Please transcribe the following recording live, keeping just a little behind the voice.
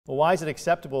Well, why is it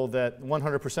acceptable that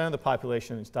 100% of the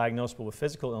population is diagnosable with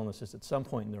physical illnesses at some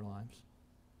point in their lives,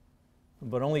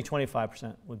 but only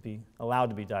 25% would be allowed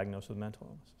to be diagnosed with mental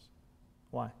illnesses?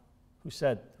 Why? Who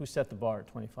set the bar at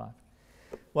 25?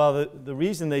 Well, the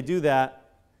reason they do that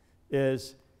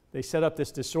is they set up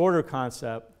this disorder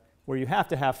concept where you have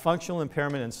to have functional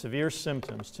impairment and severe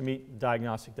symptoms to meet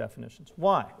diagnostic definitions.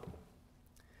 Why?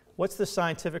 What's the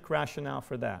scientific rationale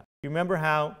for that? You remember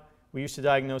how we used to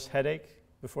diagnose headache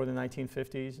before the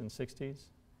 1950s and 60s?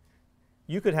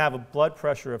 You could have a blood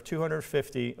pressure of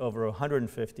 250 over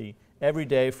 150 every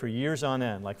day for years on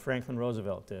end, like Franklin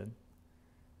Roosevelt did.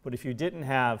 But if you didn't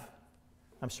have,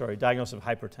 diagnosis of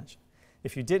hypertension.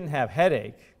 If you didn't have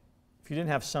headache, if you didn't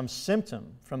have some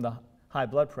symptom from the high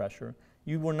blood pressure,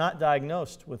 you were not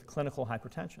diagnosed with clinical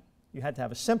hypertension. You had to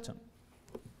have a symptom.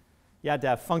 You had to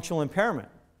have functional impairment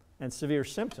and severe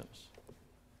symptoms.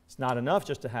 It's not enough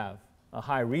just to have a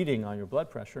high reading on your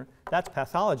blood pressure. That's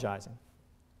pathologizing.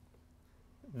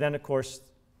 Then, of course,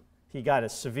 he got a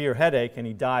severe headache and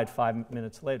he died 5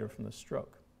 minutes later from the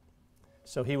stroke.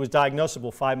 So he was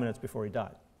diagnosable 5 minutes before he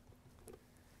died.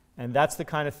 And that's the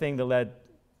kind of thing that led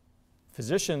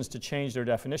physicians to change their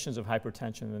definitions of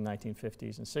hypertension in the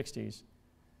 1950s and 60s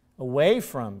away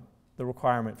from the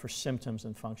requirement for symptoms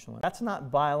and functional. That's not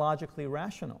biologically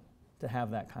rational to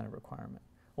have that kind of requirement.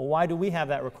 Well, why do we have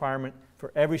that requirement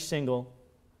for every single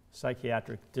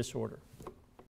psychiatric disorder?